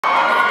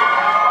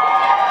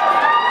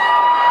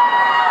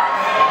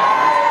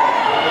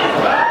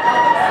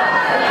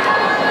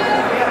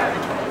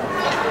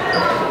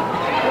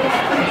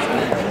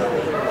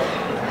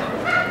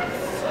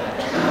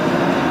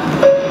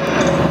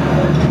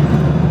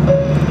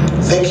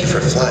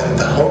fly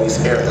ThaHomies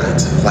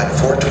Airlines Flight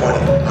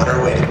 420 on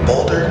our way to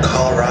Boulder,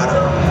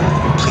 Colorado.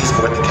 Please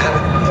board the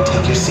cabin and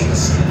take your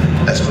seats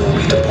as we will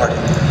be departing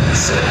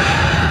soon.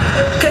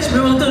 Catch me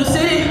rolling through the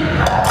city.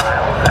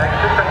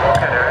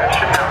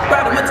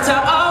 Riding with the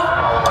top off.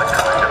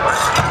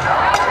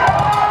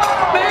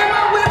 Man,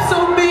 my whip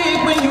so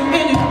big when you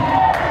in it.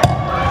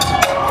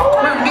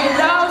 When we get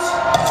lost.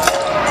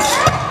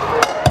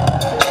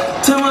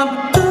 Tell my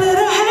the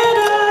little head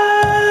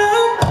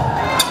up.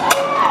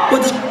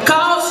 What the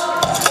cost?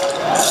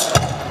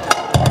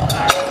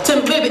 Tell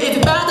me, baby, if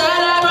you buy that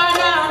life right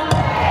now.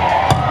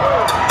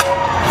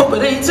 Hope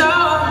it ain't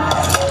tall.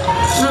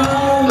 No.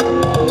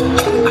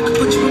 I could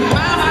put you in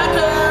my hot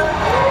club.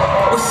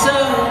 What's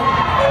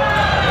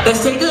up?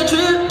 Let's take a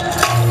trip.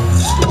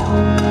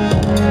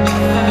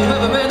 Have you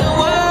ever read the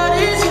world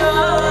is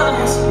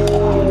yours?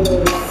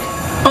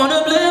 On a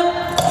blimp.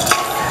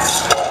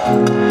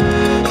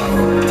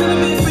 Feeling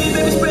me free,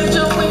 baby, spread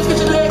your wings, get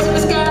your legs in the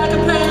sky like a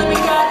plane. We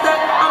got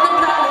that on the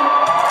planet.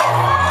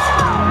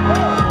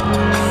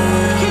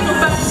 Can't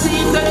nobody see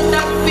you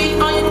 30,000 feet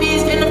on your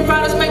knees in the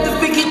products, make the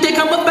freaky think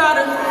I'm about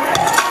it.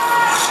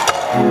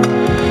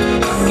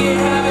 Get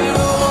happy,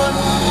 roll on.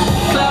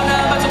 Cloud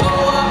nine about to go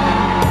up.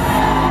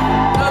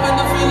 Loving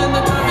the feeling,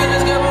 the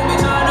turbulence, get when we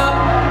turn up.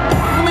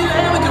 When we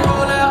land, we can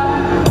roll out.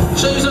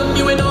 Show you something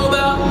you ain't know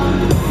about.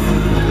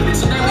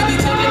 Tonight we be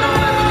taking off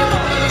like we get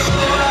back on the show.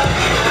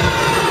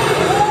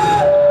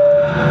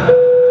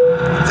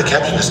 The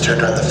captain has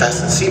turned on the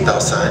fasten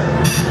seatbelt sign.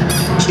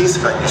 Please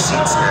find your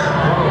seats now.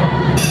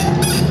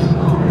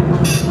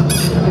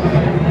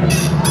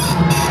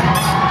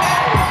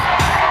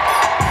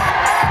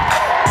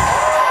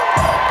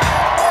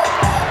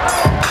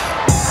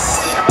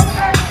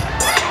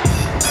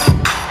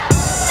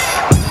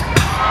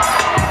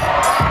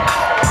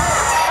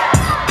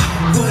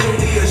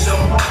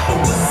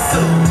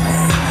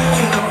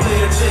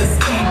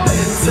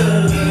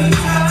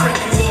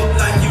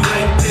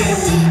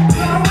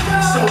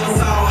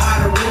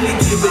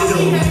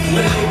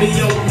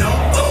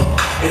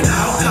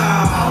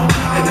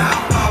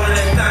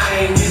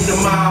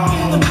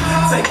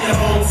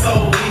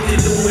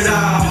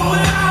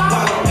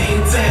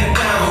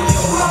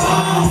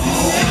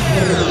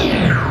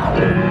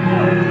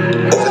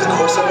 Over the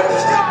course of our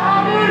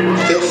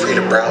flight, feel free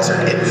to browse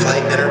our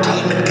in-flight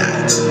entertainment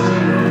guides.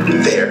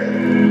 There,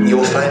 you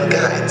will find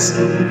guides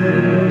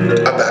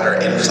about our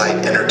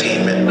in-flight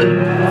entertainment.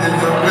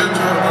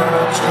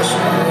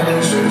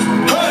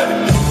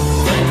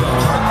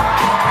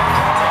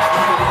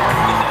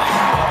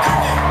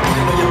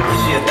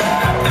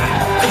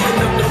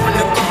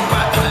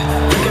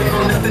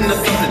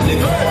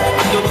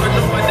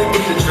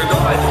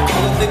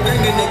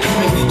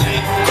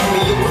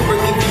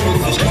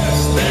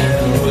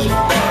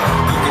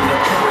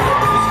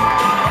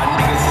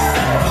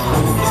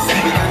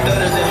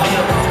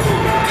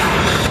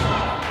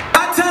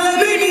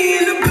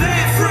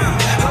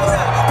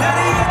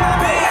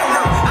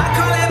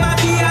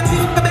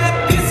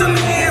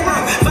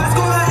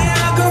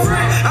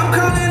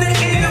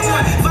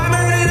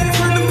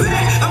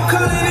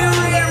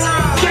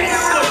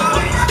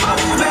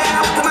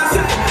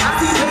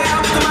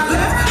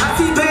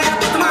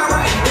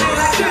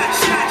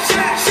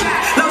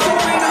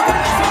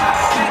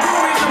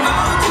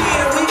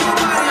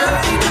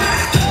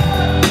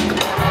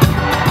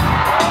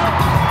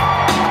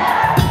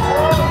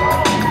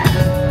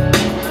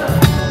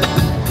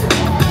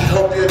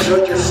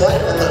 Enjoyed your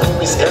flight on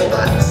ThaHomies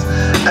Airlines.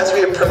 As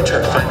we approach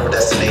our final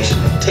destination,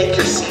 take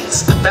your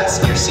seats,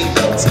 fasten your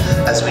seatbelts,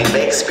 as we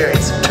may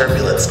experience some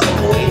turbulence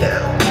on the way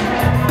down.